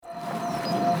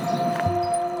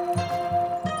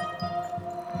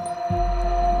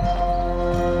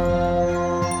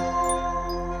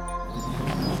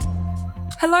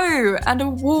Hello and a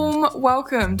warm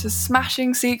welcome to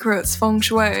Smashing Secrets Feng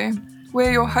Shui.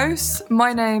 We're your hosts.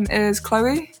 My name is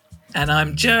Chloe. And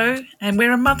I'm Joe, and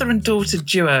we're a mother and daughter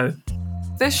duo.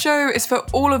 This show is for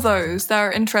all of those that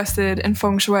are interested in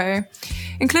Feng Shui,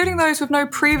 including those with no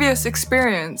previous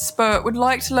experience but would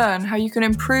like to learn how you can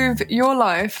improve your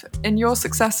life and your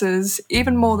successes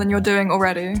even more than you're doing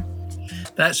already.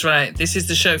 That's right, this is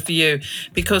the show for you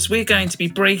because we're going to be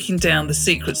breaking down the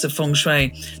secrets of Feng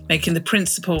Shui, making the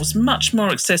principles much more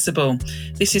accessible.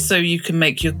 This is so you can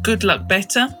make your good luck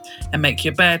better and make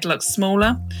your bad luck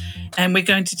smaller. And we're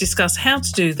going to discuss how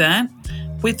to do that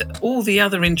with all the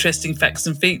other interesting facts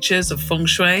and features of Feng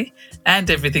Shui and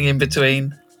everything in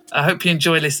between. I hope you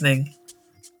enjoy listening.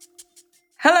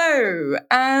 Hello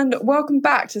and welcome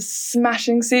back to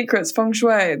Smashing Secrets Feng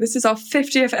Shui. This is our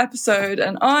 50th episode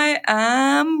and I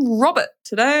am Robert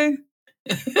today.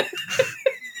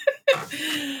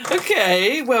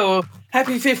 Okay, well,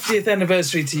 happy 50th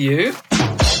anniversary to you.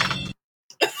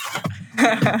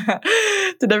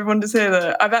 Did everyone just hear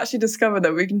that? I've actually discovered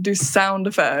that we can do sound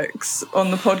effects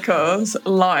on the podcast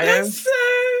live. That's so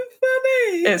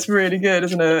funny. It's really good,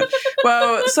 isn't it?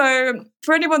 Well, so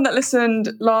for anyone that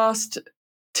listened last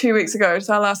 2 weeks ago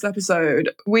to our last episode,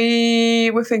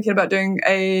 we were thinking about doing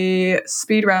a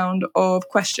speed round of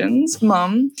questions,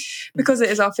 Mum, because it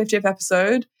is our 50th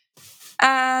episode.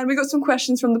 And we got some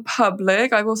questions from the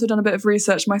public. I've also done a bit of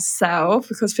research myself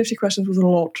because 50 questions was a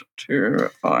lot to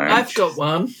find. I've got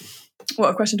one.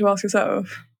 What, a question to ask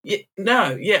yourself?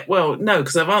 No,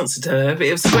 because I've answered her, but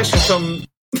it was a question from...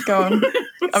 Go on.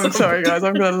 I'm sorry, guys.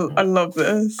 I love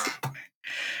this.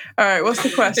 All right, what's the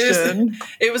question?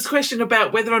 It was a question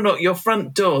about whether or not your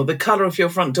front door, the colour of your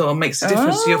front door, makes a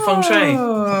difference to your feng shui.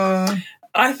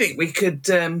 I think we could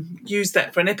use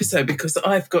that for an episode because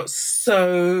I've got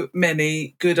so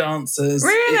many good answers.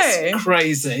 Really? It's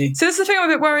crazy. So this is the thing I'm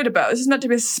a bit worried about. This is meant to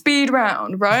be a speed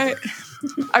round, right?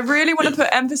 I really want to put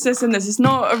emphasis in this. It's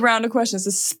not a round of questions.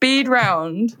 It's a speed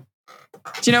round.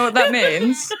 Do you know what that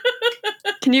means?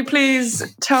 Can you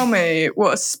please tell me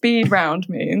what a speed round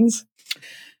means?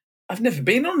 I've never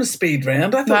been on a speed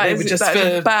round. I thought they were just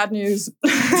for... bad news. I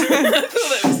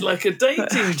thought it was like a dating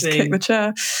thing. Kick the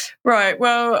chair. Right,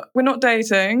 well, we're not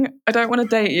dating. I don't want to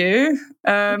date you.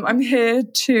 I'm here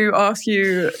to ask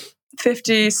you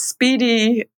 50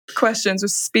 speedy questions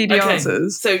with speedy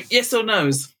answers. So yes or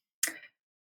no's?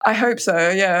 I hope so,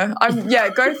 yeah.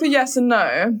 Go for yes and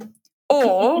no.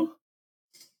 Or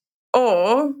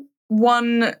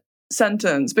one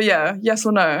sentence. But yeah, yes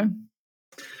or no.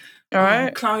 All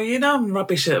right. Chloe, you know I'm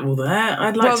rubbish at all that. I'd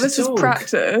like to talk. Well, this is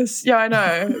practice. Yeah, I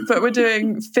know. But we're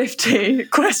doing 50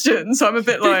 questions, so I'm a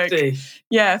bit 50.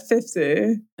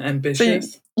 50.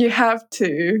 Ambitious. So you have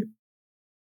to.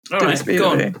 All right,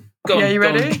 go on. Yeah, you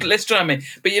ready? Let's try me.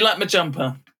 But you like my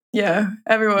jumper. Yeah,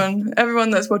 everyone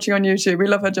that's watching on YouTube, we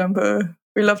love her jumper.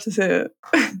 We love to see it.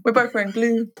 We're both wearing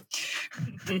blue.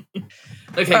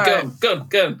 Okay, go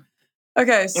on.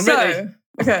 Okay, ready.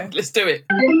 Okay. Let's do it.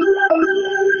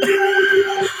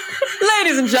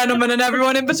 Ladies and gentlemen and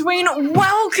everyone in between,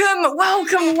 welcome.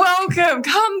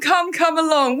 Come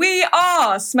along. We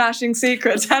are Smashing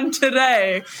Secrets and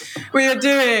today we are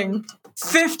doing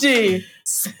 50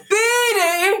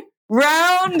 speedy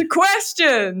round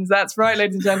questions. That's right,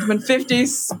 ladies and gentlemen, 50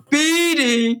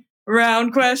 speedy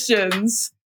round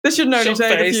questions. This should only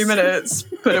take a few minutes,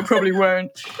 but it probably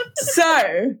won't.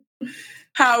 So...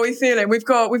 how are we feeling? We've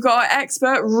got our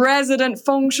expert, resident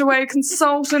feng shui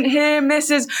consultant here,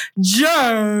 Mrs. Jo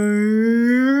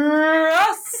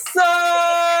Russell.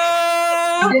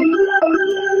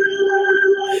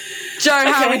 Jo,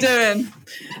 how are we doing?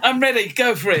 I'm ready.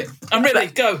 Go for it. I'm ready.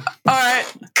 Go. All right.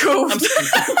 Cool.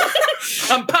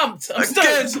 I'm pumped. I'm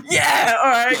stoked. Good. Yeah. All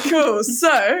right. Cool.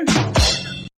 So,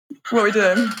 what are we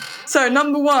doing? So,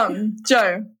 number one,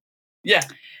 Jo. Yeah.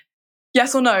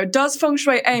 Yes or no? Does feng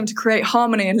shui aim to create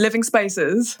harmony in living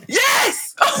spaces?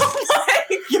 Yes! Oh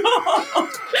my god!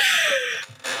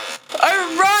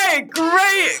 All right,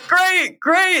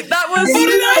 great. That was 49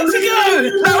 to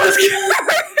go. That was good.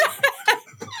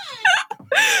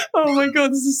 Oh my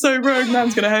god, this is so rogue.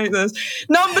 Man's gonna hate this.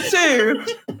 Number 2: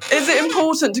 is it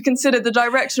important to consider the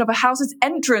direction of a house's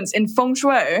entrance in feng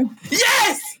shui?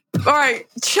 Yes! All right,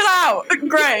 chill out.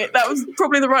 Great. That was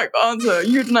probably the right answer.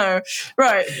 You'd know.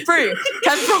 Right. 3: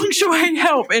 can feng shui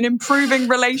help in improving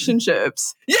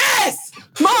relationships? Yes!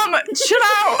 Mom, chill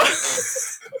out.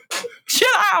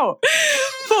 Chill out.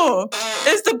 4: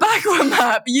 is the Bagua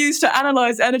map used to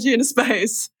analyze energy in a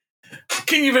space?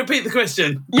 Can you repeat the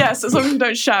question? Yes, as long as you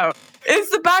don't shout. Is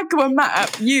the Bagua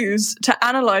map used to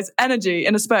analyze energy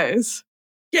in a space?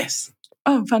 Yes.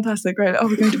 Oh, fantastic! Great. Oh,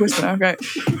 we're going to whisper now. Great.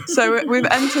 So we've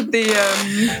entered the.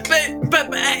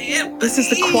 This is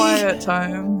the quiet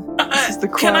time. This is the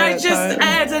quiet Can I just time.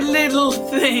 add a little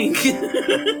thing?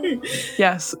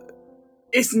 Yes.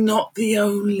 It's not the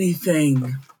only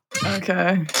thing.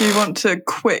 Okay. Do you want to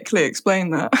quickly explain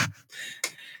that?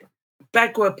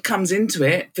 Bagwork comes into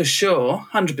it for sure,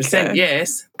 100%, Okay.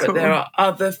 yes. But Cool. there are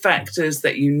other factors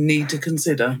that you need to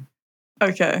consider.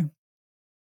 Okay.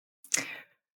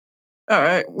 All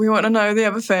right. We want to know the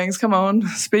other things. Come on,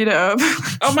 speed it up.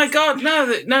 Oh my God,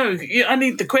 no! I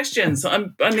need the questions. I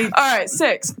need. All right.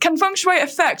 6. Can feng shui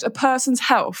affect a person's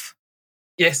health?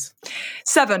 Yes.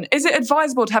 7. Is it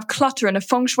advisable to have clutter in a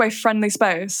feng shui friendly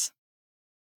space?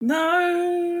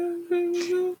 No,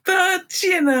 but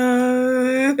you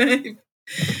know,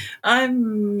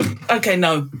 I'm okay.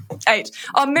 No, 8.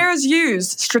 Are mirrors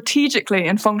used strategically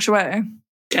in feng shui?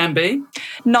 can be.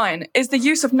 9. Is the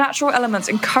use of natural elements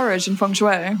encouraged in feng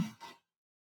shui?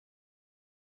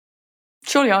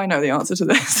 Surely I know the answer to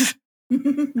this. Are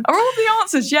all of the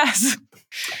answers yes?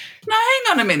 No,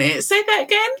 hang on a minute. Say that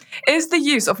again. Is the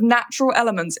use of natural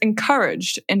elements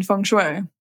encouraged in feng shui?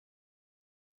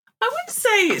 I wouldn't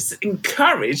say it's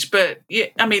encouraged, but yeah,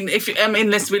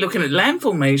 unless we're looking at land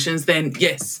formations, then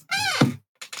yes.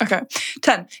 Okay.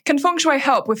 10. Can feng shui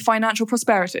help with financial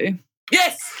prosperity?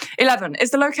 Yes. 11.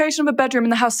 Is the location of a bedroom in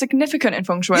the house significant in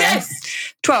feng shui? Yes.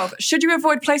 12. Should you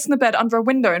avoid placing the bed under a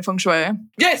window in feng shui?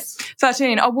 Yes.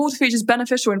 13. Are water features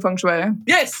beneficial in feng shui?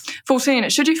 Yes. 14.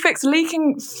 Should you fix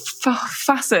leaking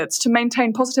facets to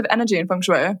maintain positive energy in feng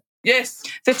shui? Yes.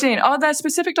 15. Are there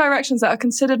specific directions that are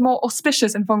considered more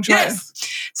auspicious in feng shui? Yes.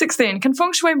 16. Can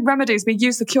feng shui remedies be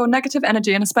used to cure negative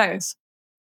energy in a space?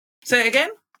 Say it again.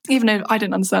 Even if I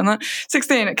didn't understand that.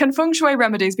 16. Can feng shui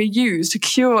remedies be used to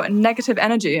cure negative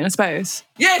energy in a space?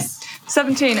 Yes.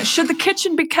 17. Should the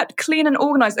kitchen be kept clean and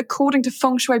organised according to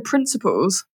feng shui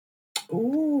principles?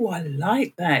 Oh, I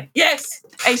like that. Yes.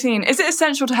 18. Is it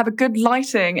essential to have a good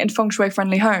lighting in feng shui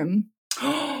friendly home?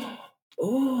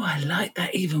 Oh, I like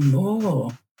that even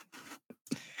more.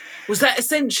 Was that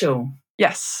essential?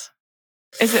 Yes.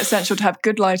 Is it essential to have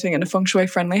good lighting in a feng shui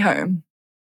friendly home?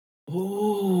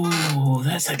 Oh,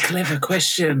 that's a clever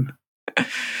question.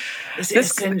 Is it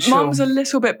essential? Mum's a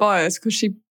little bit biased because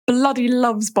she bloody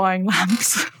loves buying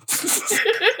lamps.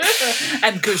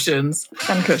 And cushions.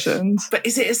 And cushions. But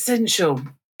is it essential?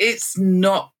 It's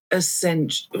not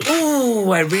essential.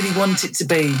 Oh, I really want it to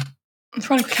be. I'm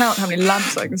trying to count how many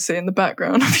lamps I can see in the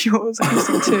background of yours. I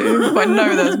can see 2, but I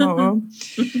know there's more.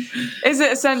 Is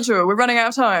it essential? We're running out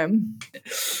of time.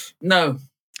 No.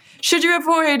 Should you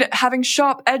avoid having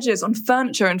sharp edges on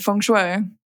furniture in feng shui?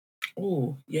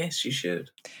 Oh, yes, you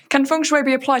should. Can feng shui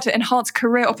be applied to enhance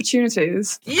career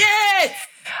opportunities? Yes!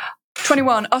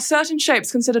 21. Are certain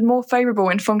shapes considered more favourable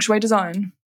in feng shui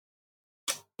design?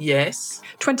 Yes.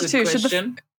 22. Good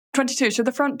question. 22. Should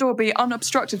the front door be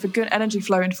unobstructed for good energy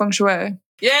flow in feng shui?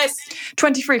 Yes!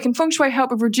 23. Can feng shui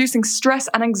help with reducing stress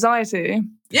and anxiety?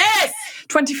 Yes!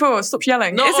 24. Stop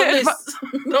yelling. Not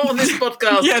on this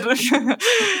podcast. Yeah.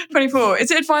 24.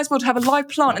 Is it advisable to have a live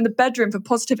plant in the bedroom for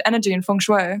positive energy in feng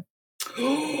shui?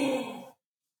 In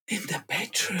the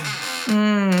bedroom.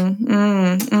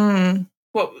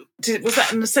 What was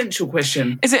that an essential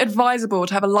question? Is it advisable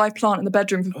to have a live plant in the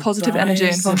bedroom for positive energy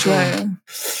in feng shui?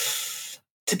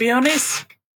 To be honest,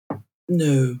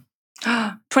 no.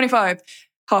 25.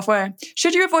 Halfway.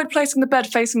 Should you avoid placing the bed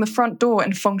facing the front door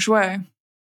in feng shui?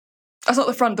 That's not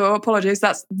the front door, apologies.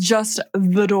 That's just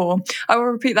the door. I will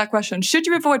repeat that question. Should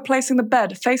you avoid placing the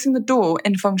bed facing the door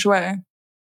in feng shui?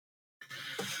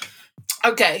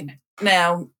 Okay,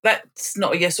 now that's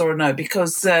not a yes or a no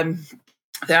because there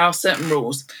are certain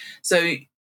rules. So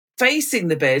facing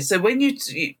the bed. So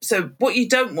what you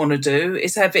don't want to do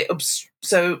is have it.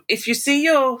 So if you see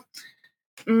your,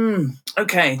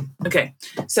 okay.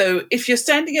 So if you're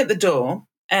standing at the door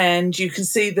and you can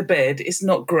see the bed, it's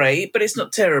not great, but it's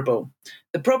not terrible.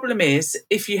 The problem is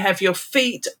if you have your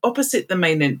feet opposite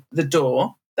the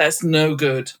door, that's no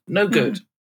good. No good.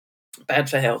 Bad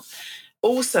for health.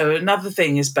 Also, another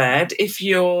thing is bad if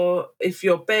your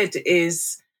bed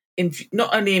is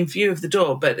not only in view of the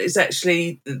door, but is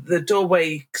actually the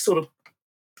doorway sort of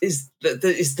is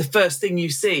the first thing you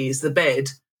see is the bed.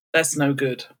 That's no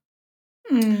good.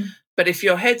 But if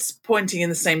your head's pointing in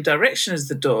the same direction as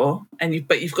the door,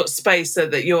 but you've got space so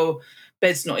that your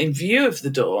bed's not in view of the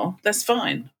door, that's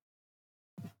fine.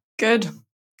 Good.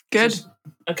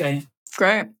 Okay.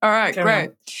 Great. All right,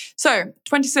 great. So,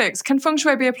 26. Can feng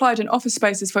shui be applied in office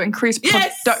spaces for increased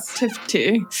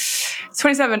productivity?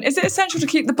 27. Is it essential to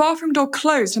keep the bathroom door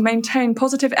closed to maintain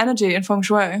positive energy in feng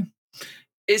shui?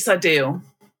 It's ideal.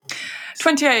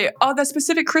 28. Are there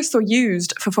specific crystal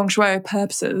used for feng shui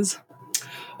purposes?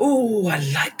 Oh, I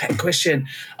like that question.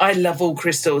 I love all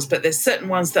crystals, but there's certain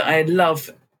ones that I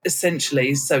love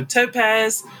essentially. So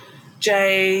topaz,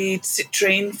 jade,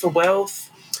 citrine for wealth,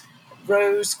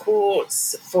 rose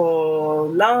quartz for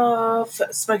love,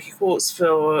 smoky quartz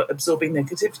for absorbing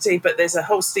negativity. But there's a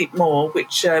whole steep more,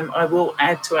 which I will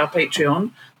add to our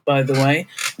Patreon, by the way.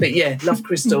 But yeah, love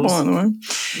crystals. By the way.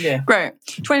 Yeah. Great.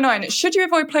 29. Should you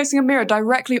avoid placing a mirror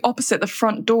directly opposite the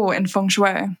front door in feng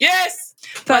shui? Yes!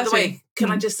 30. By the way,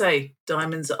 can I just say,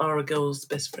 diamonds are a girl's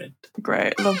best friend.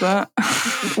 Great, love that.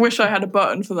 Wish I had a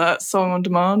button for that song on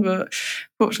demand, but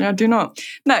fortunately I do not.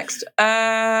 Next,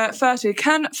 30.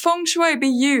 Can feng shui be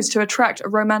used to attract a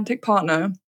romantic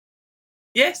partner?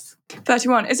 Yes.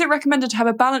 31. Is it recommended to have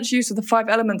a balanced use of the 5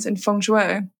 elements in feng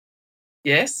shui?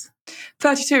 Yes.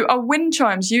 32. Are wind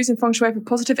chimes used in feng shui for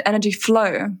positive energy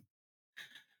flow?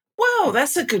 Well,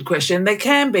 that's a good question. They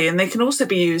can be, and they can also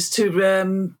be used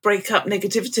to break up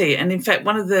negativity. And in fact,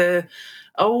 one of the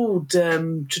old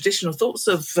traditional thoughts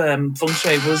of feng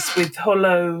shui was with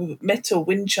hollow metal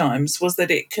wind chimes was that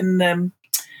it can,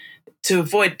 to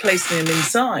avoid placing them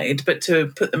inside, but to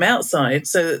put them outside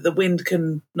so that the wind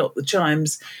can knock the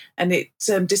chimes and it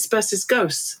disperses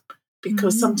ghosts,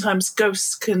 because sometimes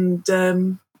ghosts can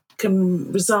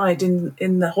reside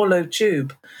in the hollow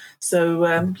tube. So,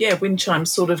 wind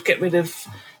chimes sort of get rid of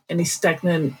any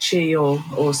stagnant chi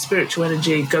or spiritual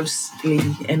energy, ghostly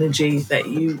energy that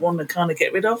you want to kind of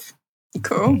get rid of.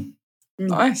 Cool.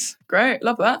 Nice. Great.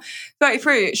 Love that.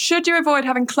 33. Should you avoid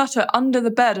having clutter under the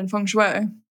bed in feng shui?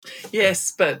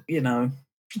 Yes, but,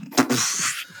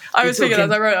 I was thinking as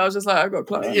I wrote it, I was just like, I've got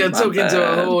clutter. You're talking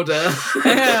to a hoarder.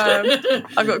 Yeah,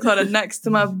 I've got clutter next to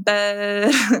my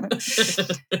bed.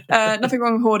 Nothing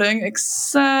wrong with hoarding,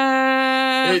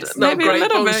 except It's not maybe great a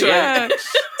little feng bit, shui. yeah.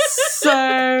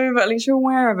 So, but at least you're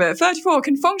aware of it. 34.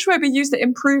 Can feng shui be used to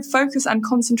improve focus and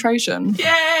concentration?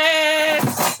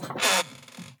 Yes!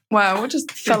 Wow, what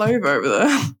just fell over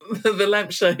there? The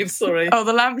lampshade, sorry. Oh,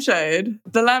 the lampshade.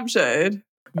 The lampshade.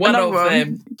 One Another of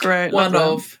them. Great. One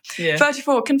love of. Yeah.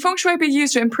 34. Can feng shui be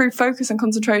used to improve focus and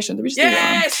concentration? Did we just do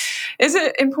that one? Yes! Is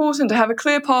it important to have a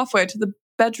clear pathway to the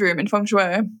bedroom in feng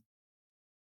shui?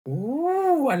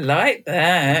 Ooh, I like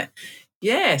that.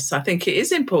 Yes, I think it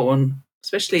is important,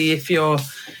 especially if you're,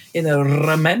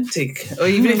 romantic, or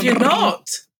even if you're not,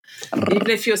 even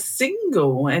if you're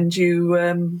single and you,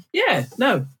 I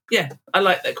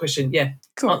like that question. Yeah,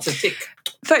 Cool. Answer tick.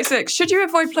 36. Should you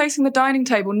avoid placing the dining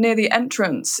table near the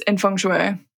entrance in feng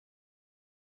shui?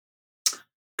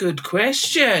 Good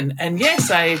question. And yes,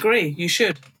 I agree. You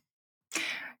should.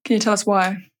 Can you tell us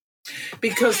why?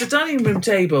 Because the dining room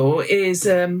table is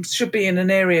should be in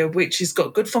an area which has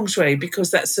got good feng shui,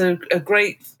 because that's a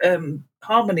great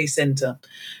harmony centre,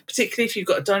 particularly if you've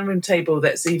got a dining room table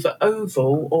that's either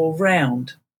oval or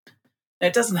round. Now,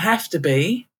 it doesn't have to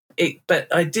be,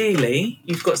 but ideally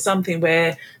you've got something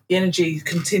where the energy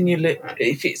continually,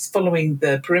 if it's following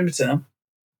the perimeter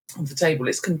of the table,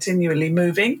 it's continually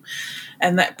moving,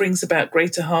 and that brings about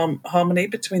greater harmony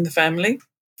between the family.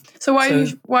 So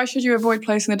why should you avoid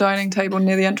placing the dining table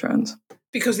near the entrance?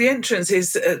 Because the entrance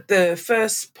is the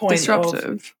first point.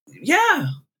 Disruptive.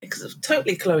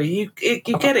 Totally, Chloe. You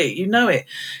get it. You know it.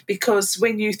 Because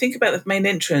when you think about the main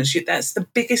entrance, that's the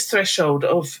biggest threshold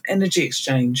of energy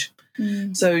exchange.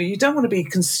 So you don't want to be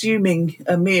consuming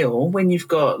a meal when you've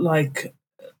got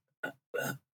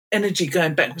energy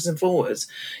going backwards and forwards.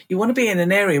 You want to be in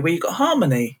an area where you've got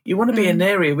harmony. You want to be in an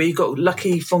area where you've got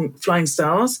lucky flying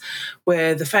stars,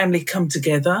 where the family come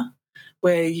together,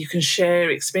 where you can share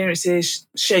experiences,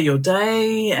 share your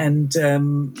day, and,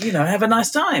 have a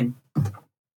nice time.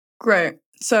 Great.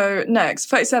 So next,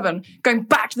 37. Going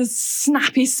back to the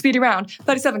snappy, speedy round.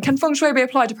 37. Can feng shui be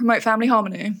applied to promote family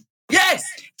harmony? Yes!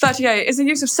 38. Is the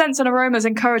use of scents and aromas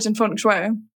encouraged in feng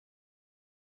shui?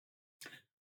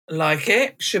 Like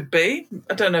it, should be.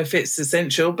 I don't know if it's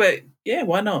essential, but yeah,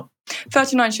 why not?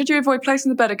 39. Should you avoid placing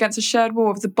the bed against a shared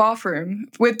wall of the bathroom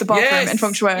in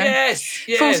feng shui? Yes.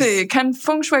 40. Can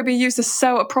feng shui be used to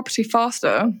sell a property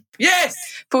faster? Yes.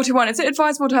 41. Is it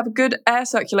advisable to have a good air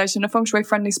circulation in a feng shui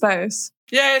friendly space?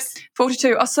 Yes.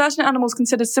 42. Are certain animals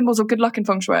considered symbols of good luck in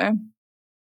feng shui?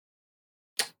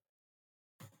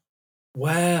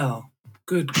 Wow,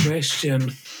 good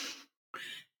question.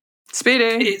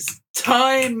 Speedy. It's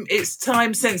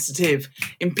time sensitive.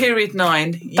 In period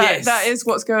 9, yes. That is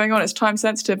what's going on. It's time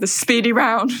sensitive. The speedy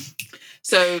round.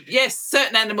 So, yes,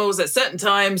 certain animals at certain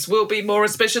times will be more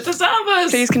auspicious than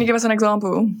others. Please, can you give us an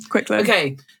example quickly?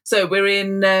 Okay, so we're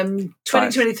in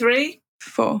 2023.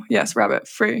 4. Yes, rabbit.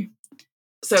 3.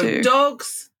 So 2,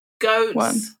 dogs, goats,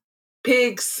 1.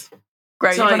 pigs.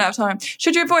 Great, you've run out of time.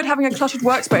 Should you avoid having a cluttered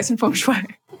workspace in feng shui?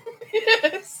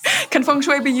 Yes. Can feng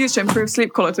shui be used to improve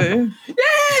sleep quality?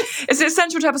 Yes. Is it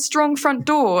essential to have a strong front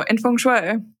door in feng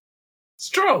shui?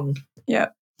 Strong. Yeah.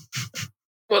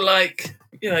 Well, like,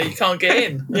 you can't get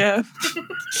in. Yeah.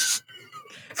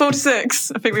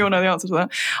 46. I think we all know the answer to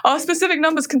that. Are specific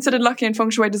numbers considered lucky in feng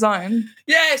shui design?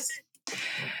 Yes.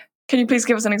 Can you please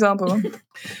give us an example?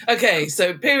 Okay,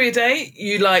 so period 8,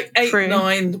 you like 8, 3,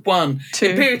 9, 1. 2,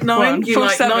 In period 9, 1. you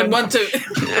like 9, 1, 2.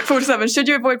 47. Should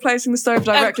you avoid placing the stove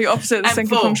directly opposite the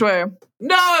sink in feng shui?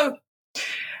 No.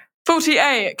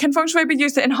 48. Can feng shui be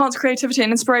used to enhance creativity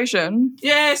and inspiration?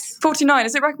 Yes. 49.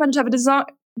 Is it recommended to have a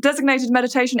designated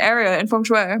meditation area in feng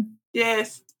shui?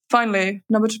 Yes. Finally,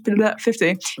 number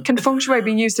 50. Can feng shui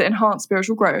be used to enhance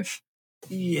spiritual growth?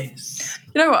 Yes.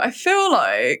 You know what? I feel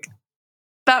like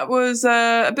that was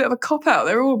a bit of a cop-out.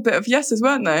 They were all a bit of yeses,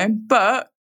 weren't they?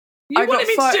 But you wanted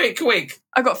me to do it quick.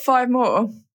 I got 5 more.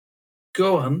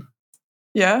 Go on.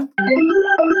 Yeah?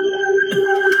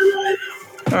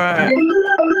 All right.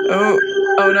 Oh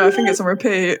no, I think it's on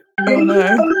repeat. Oh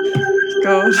no.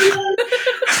 God.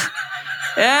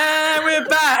 Yeah, we're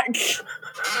back.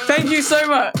 Thank you so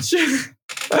much.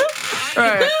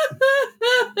 Right.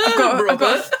 I've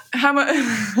got how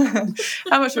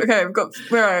much? Okay,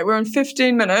 we're on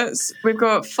 15 minutes. We've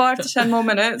got 5 to 10 more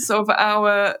minutes of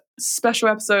our special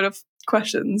episode of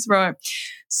questions. Right.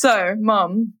 So,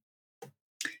 Mum,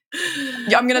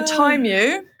 I'm going to time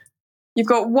you. You've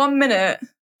got 1 minute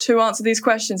to answer these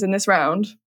questions in this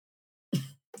round.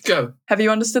 Go. Have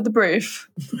you understood the brief?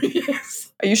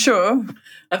 Yes. Are you sure?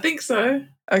 I think so.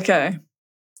 Okay.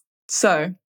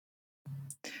 So,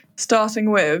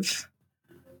 starting with...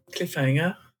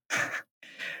 Cliffhanger.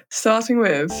 Starting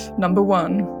with number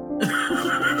 1.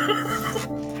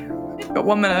 Got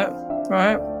 1 minute,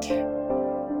 right?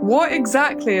 What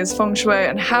exactly is feng shui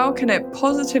and how can it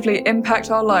positively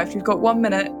impact our life? You've got 1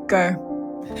 minute, go.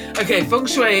 Okay, feng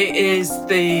shui is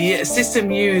the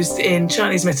system used in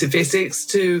Chinese metaphysics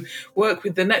to work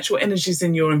with the natural energies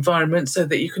in your environment so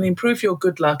that you can improve your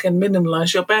good luck and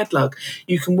minimize your bad luck.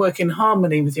 You can work in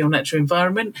harmony with your natural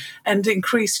environment and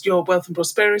increase your wealth and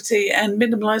prosperity and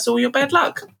minimize all your bad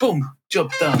luck. Boom,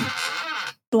 job done.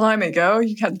 Blimey, girl,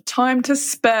 you had time to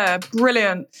spare.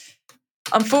 Brilliant.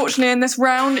 Unfortunately, in this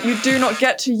round, you do not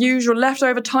get to use your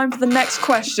leftover time for the next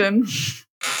question.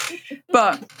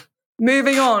 But...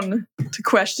 moving on to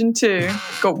question 2.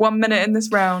 Got 1 minute in this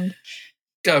round.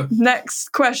 Go.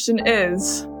 Next question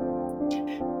is,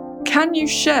 can you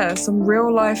share some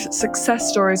real-life success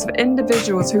stories of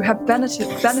individuals who have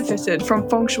benefited from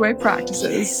feng shui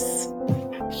practices?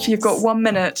 Yes. You've got 1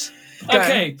 minute. Go.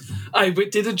 Okay. I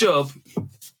did a job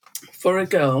for a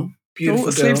girl. Beautiful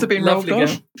girl. Sleeves have been lovely rolled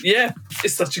girl. off. Yeah,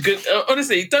 it's such a good...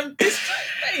 honestly, don't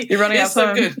distract me. You're running out of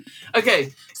time. It's so good.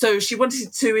 Okay, so she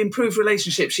wanted to improve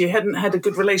relationships. She hadn't had a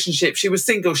good relationship. She was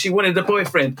single. She wanted a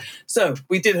boyfriend. So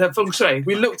we did her feng shui.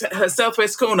 We looked at her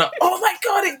southwest corner. Oh my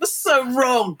God, it was so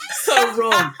wrong. So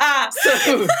wrong.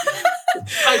 So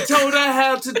I told her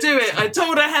how to do it. I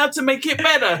told her how to make it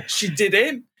better. She did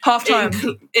it. Half time.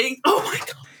 Oh my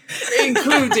God.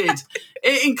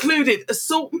 It included a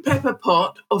salt and pepper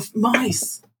pot of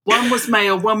mice. One was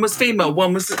male, one was female,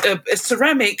 one was a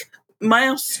ceramic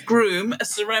mouse groom, a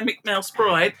ceramic mouse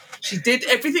bride. She did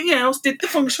everything else, did the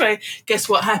feng shui. Guess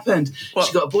what happened? What?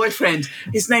 She got a boyfriend.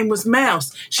 His name was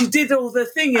Mouse. She did all the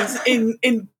things in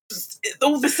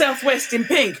all the Southwest in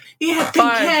pink. He had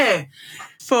pink hair.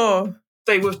 4.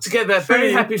 They were together,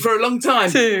 very happy for a long time.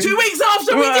 2 weeks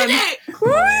after 1. we did it.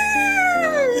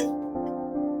 Woo!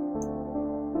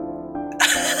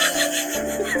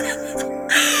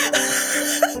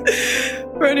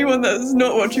 For anyone that's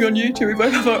not watching on YouTube, we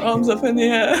both have our arms up in the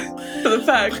air for the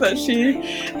fact that she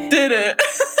did it.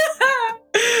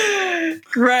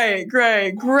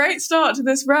 Great start to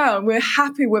this round. We're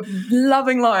happy, we're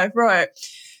loving life. Right.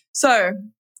 So,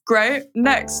 great.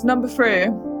 Next, number 3.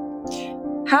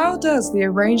 How does the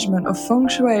arrangement of feng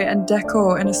shui and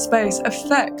decor in a space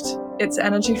affect its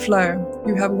energy flow?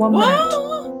 You have 1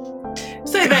 minute.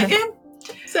 Say that again.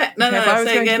 No, I was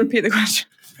say going again. to repeat the question.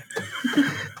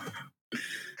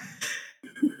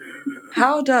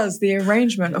 How does the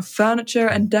arrangement of furniture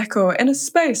and decor in a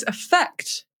space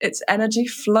affect its energy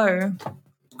flow?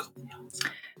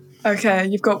 Okay,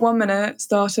 you've got 1 minute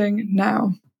starting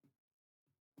now.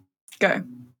 Go.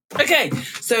 Okay,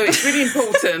 so it's really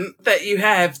important that you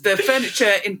have the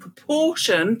furniture in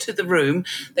proportion to the room,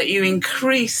 that you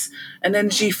increase an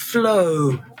energy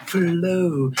flow.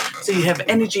 So you have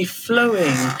energy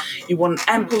flowing. You want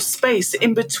ample space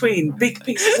in between big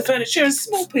pieces of furniture and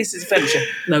small pieces of furniture.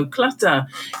 No clutter.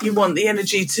 You want the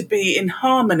energy to be in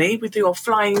harmony with your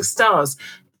flying stars.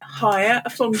 Hire a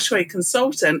feng shui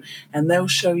consultant and they'll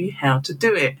show you how to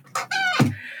do it.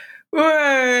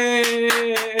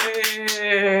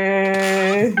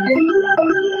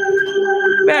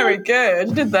 Very good.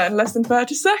 You did that in less than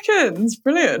 30 seconds.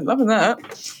 Brilliant. Loving that.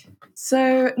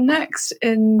 So next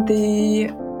in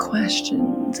the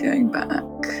questions, going back,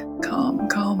 calm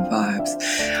vibes.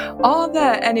 Are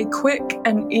there any quick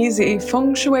and easy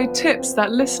feng shui tips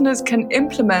that listeners can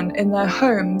implement in their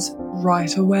homes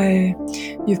right away?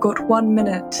 You've got 1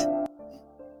 minute.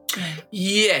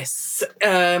 Yes.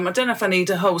 I don't know if I need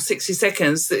a whole 60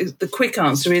 seconds. The quick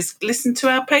answer is listen to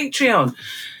our Patreon.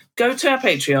 Go to our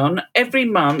Patreon. Every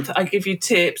month I give you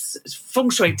tips, feng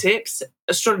shui tips,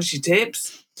 astrology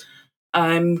tips.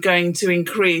 I'm going to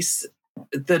increase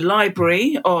the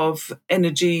library of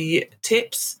energy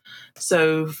tips.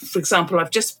 So, for example,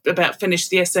 I've just about finished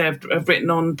the essay I've written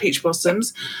on peach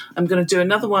blossoms. I'm going to do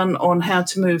another one on how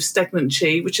to move stagnant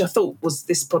chi, which I thought was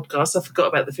this podcast. I forgot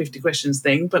about the 50 questions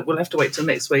thing, but we'll have to wait till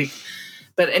next week.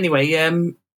 But anyway,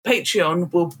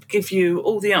 Patreon will give you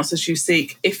all the answers you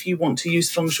seek if you want to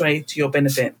use feng shui to your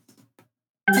benefit.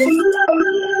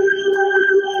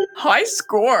 High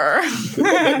score.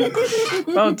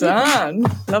 Well done.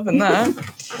 Loving that.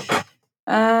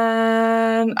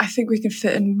 And I think we can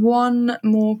fit in one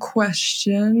more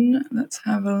question. Let's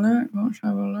have a look.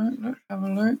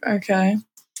 Okay.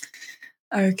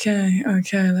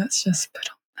 Let's just put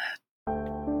on that.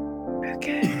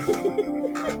 Okay.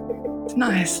 It's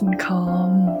nice and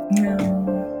calm. Yeah,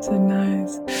 so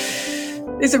nice.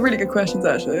 These are really good questions,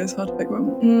 actually. It's hard to pick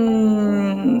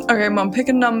one. Okay, Mum, pick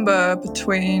a number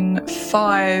between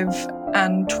 5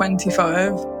 and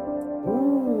 25.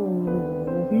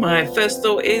 Ooh. My first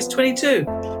thought is 22.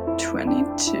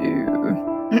 22.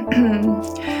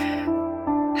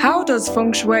 How does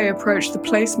feng shui approach the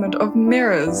placement of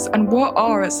mirrors, and what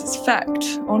are its effect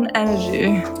on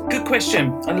energy? Good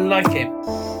question. I like it.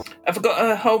 I've got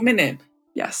a whole minute.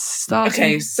 Yes, starting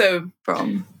Okay, so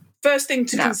from... First thing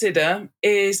to consider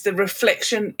is the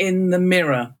reflection in the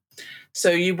mirror. So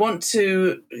you've got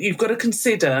to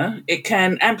consider it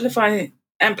can amplify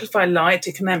light,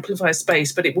 it can amplify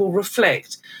space, but it will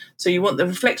reflect. So you want the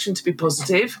reflection to be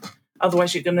positive.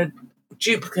 Otherwise, you're going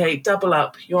to double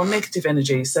up your negative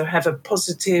energy. So have a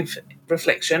positive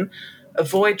reflection.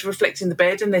 Avoid reflecting the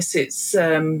bed unless it's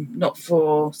not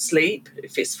for sleep.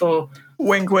 If it's for...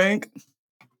 Wink, wink.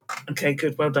 Okay,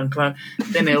 good. Well done, Clark.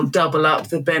 Then it'll double up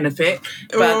the benefit.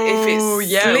 But if it's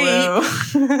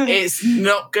sleep, it's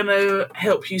not going to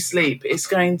help you sleep. It's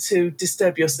going to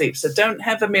disturb your sleep. So don't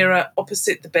have a mirror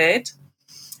opposite the bed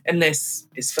unless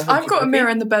it's for... I've got a mirror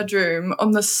in the bedroom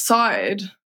on the side.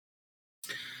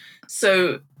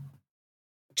 So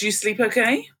do you sleep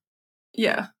okay?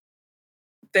 Yeah.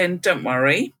 Then don't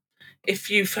worry. If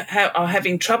you are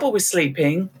having trouble with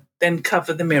sleeping, then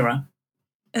cover the mirror.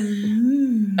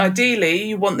 Ideally,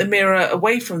 you want the mirror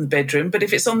away from the bedroom, but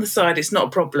if it's on the side, it's not a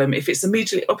problem. If it's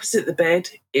immediately opposite the bed,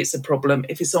 it's a problem.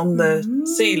 If it's on the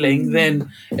ceiling, then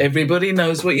everybody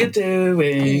knows what you're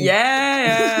doing.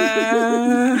 Yeah.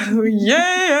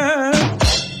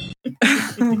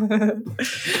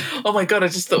 Oh my God, I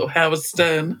just thought of Howard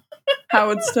Stern.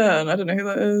 Howard Stern, I don't know who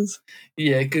that is.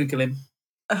 Yeah, Google him.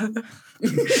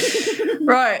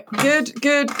 Right, good.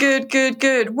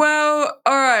 Well,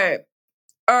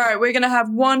 all right, we're going to have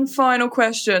one final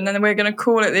question, and then we're going to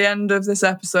call it the end of this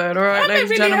episode, all right, ladies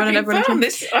and gentlemen, and everyone. I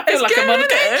feel like I'm on a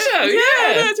game show,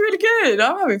 yeah. No, it's really good.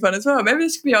 I'm having fun as well. Maybe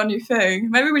this could be our new thing.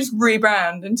 Maybe we just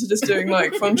rebrand into just doing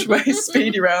like feng shui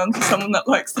speedy rounds for someone that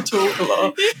likes to talk a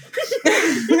lot.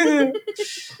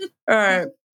 All right,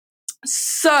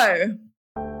 so...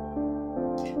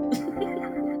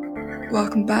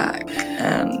 Welcome back,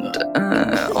 and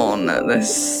on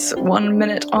this 1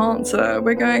 minute answer,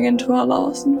 we're going into our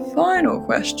last and final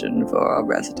question for our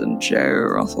resident Joe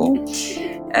Russell.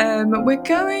 We're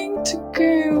going to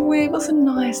go with what's a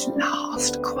nice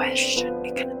last question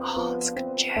we can ask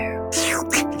Joe.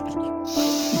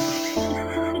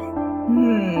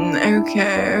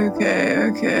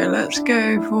 Okay. Let's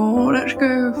go for.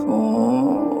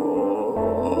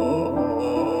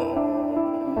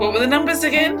 What were the numbers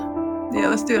again? Yeah,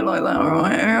 let's do it like that, all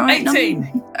right?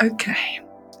 18. Okay.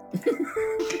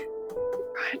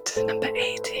 Right, number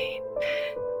 18.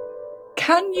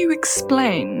 Can you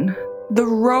explain the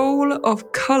role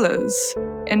of colours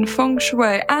in feng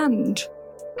shui and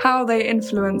how they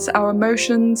influence our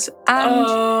emotions and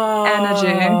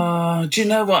energy. Do you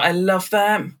know what? I love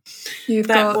that. You've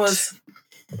That got was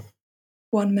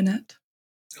 1 minute.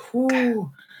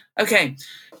 Ooh. Okay.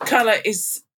 Colour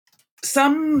is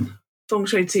some feng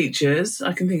shui teachers,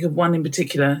 I can think of one in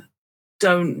particular,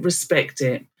 don't respect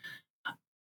it.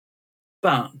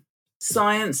 But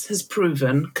science has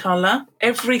proven colour,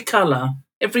 every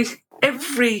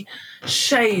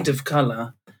shade of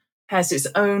colour has its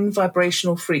own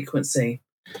vibrational frequency.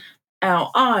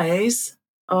 Our eyes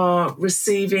are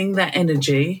receiving that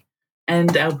energy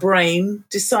and our brain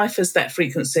deciphers that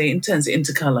frequency and turns it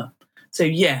into colour. So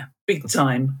yeah, big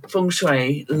time. Feng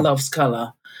Shui loves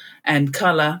colour, and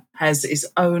colour has its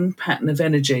own pattern of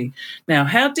energy. Now,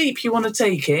 how deep you want to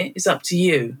take it is up to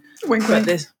you. Wink, But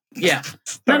wink. yeah.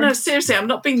 No, seriously, I'm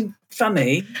not being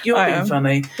funny. You're being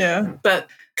funny. Yeah. But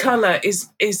colour is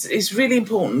really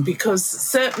important because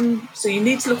so you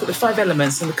need to look at the 5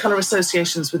 elements and the colour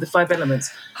associations with the 5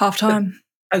 elements. Half time.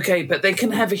 Okay, but they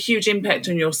can have a huge impact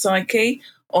on your psyche,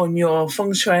 on your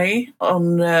feng shui,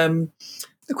 on... the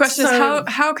question is,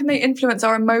 how can they influence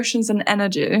our emotions and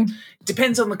energy?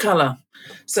 Depends on the colour.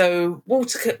 So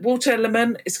water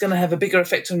element is going to have a bigger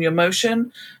effect on your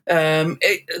emotion.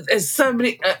 There's so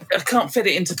many... I can't fit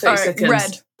it into 30 seconds.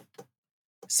 Red.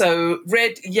 So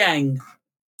red, yang.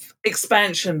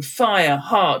 Expansion, fire,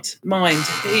 heart, mind,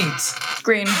 heat.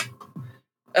 Green.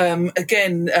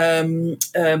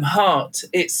 Heart.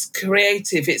 It's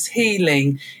creative. It's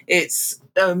healing. It's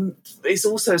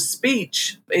also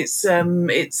speech. It's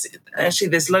actually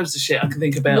there's loads of shit I can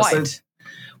think about. White. So,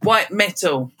 white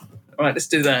metal. All right, let's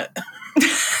do that. And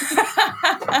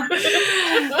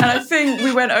I think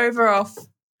we went over our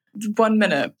 1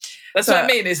 minute. That's what I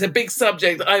mean. It's a big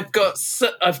subject. I've got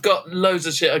loads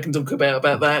of shit I can talk about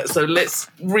that. So let's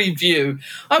review.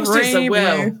 I was doing so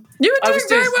well. You were doing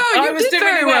very well. I was doing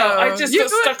very well. I just got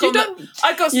stuck on the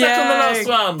last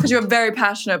one. Because you were very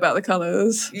passionate about the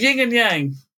colours. Yin and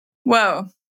yang.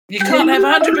 Well, you can't have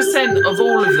 100% of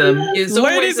all of them.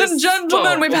 Ladies and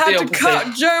gentlemen, we've had to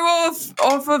cut Joe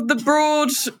off of the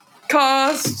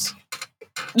broadcast.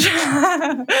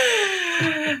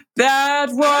 That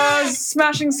was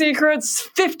Smashing Secrets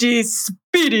 50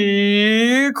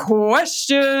 Speedy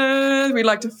Questions. We'd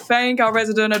like to thank our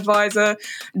resident advisor,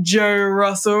 Jo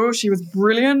Russell. She was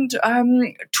brilliant.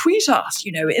 Tweet us,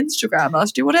 Instagram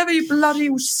us, do whatever you bloody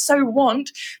so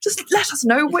want. Just let us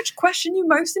know which question you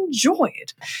most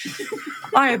enjoyed.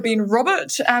 I have been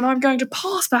Robert, and I'm going to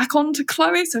pass back on to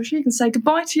Chloe so she can say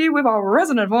goodbye to you with our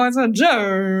resident advisor, Jo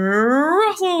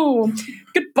Russell.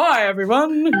 Goodbye,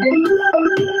 everyone.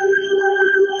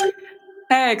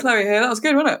 Hey, Chloe here. That was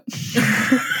good, wasn't it?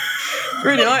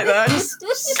 Really like that. I just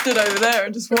stood over there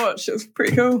and just watched. It was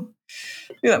pretty cool.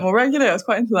 Do that more regularly. I was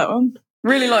quite into that one.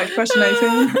 Really liked question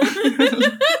 18.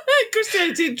 Question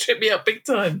 18 tripped me up big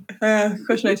time.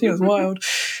 Question 18 was wild.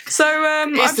 So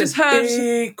I've just heard.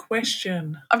 Big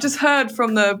question. I've just heard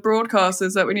from the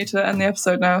broadcasters that we need to end the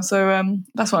episode now. So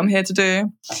that's what I'm here to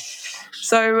do.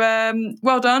 So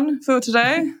well done for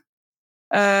today.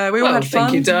 We all had fun.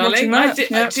 Thank you, darling.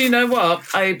 Yep. Do you know what?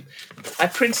 I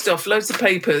printed off loads of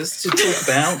papers to talk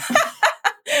about.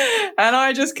 And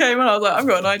I just came and I was like, I've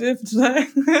got an idea for today.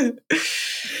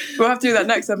 We'll have to do that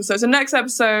next episode. So next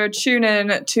episode, tune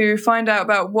in to find out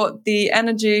about what the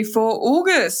energy for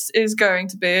August is going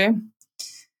to be.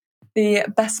 The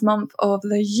best month of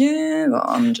the year.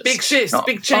 Big shifts,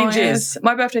 big changes. Biased.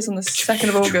 My birthday's on the 2nd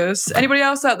of August. Anybody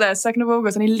else out there, 2nd of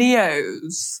August? Any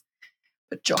Leos?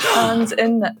 Put your hands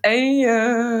in the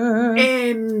air.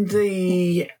 In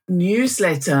the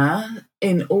newsletter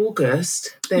in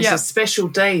August, there's a special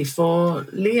day for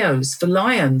Leos, for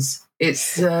lions.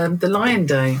 It's the Lion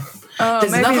Day. Oh,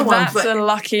 there's maybe another that's one a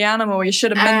lucky animal. You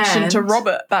should have mentioned to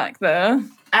Robert back there.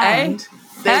 And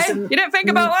you didn't think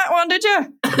about that one, did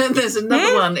you? There's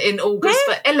another one in August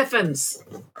for elephants.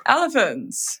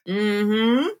 Elephants?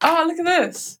 Mm-hmm. Oh, look at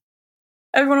this.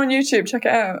 Everyone on YouTube, check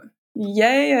it out.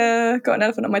 Yeah, got an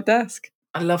elephant on my desk.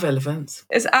 I love elephants.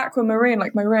 It's aquamarine,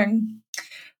 like my ring.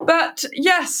 But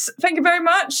yes, thank you very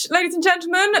much, ladies and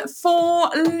gentlemen, for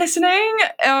listening.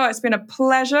 Oh, it's been a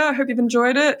pleasure. I hope you've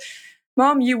enjoyed it.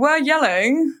 Mum, you were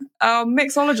yelling. Our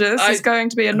mixologist is going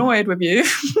to be annoyed with you.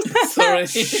 Sorry.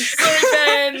 Sorry,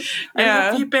 Ben. I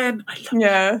love you, Ben. I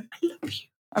love you.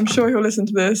 I'm sure he'll listen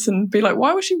to this and be like,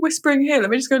 why was she whispering here? Let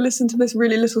me just go listen to this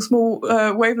really little small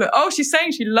wavelet. Oh, she's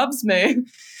saying she loves me.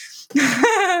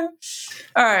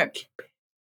 All right.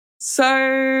 So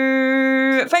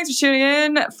thanks for tuning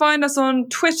in. Find us on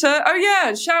Twitter. Oh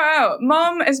yeah, shout out.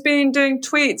 Mum has been doing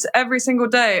tweets every single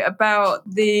day about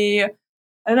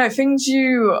things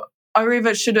you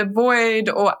either should avoid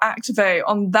or activate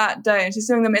on that day. And she's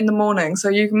doing them in the morning. So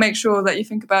you can make sure that you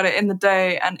think about it in the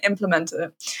day and implement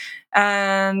it.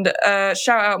 And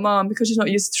shout out Mum, because she's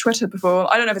not used Twitter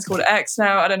before. I don't know if it's called X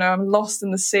now. I don't know. I'm lost in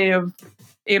the sea of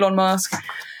Elon Musk.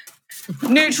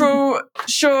 Neutral,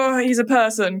 sure, he's a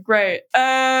person. Great.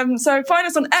 So find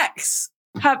us on X.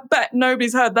 Bet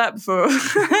nobody's heard that before.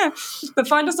 But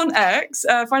find us on X,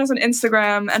 find us on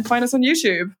Instagram, and find us on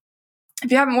YouTube.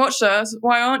 If you haven't watched us,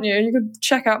 why aren't you? You could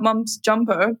check out Mum's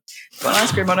jumper. It's got an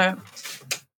ice cream on it.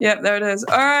 Yep, there it is.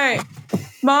 All right.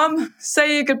 Mum,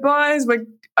 say your goodbyes. We're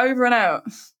over and out.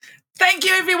 Thank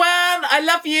you, everyone. I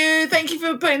love you. Thank you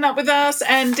for putting up with us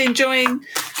and enjoying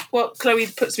what Chloe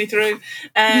puts me through.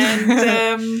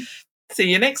 And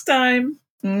see you next time.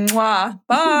 Mwah.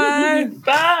 Bye.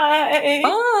 Bye.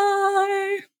 Bye.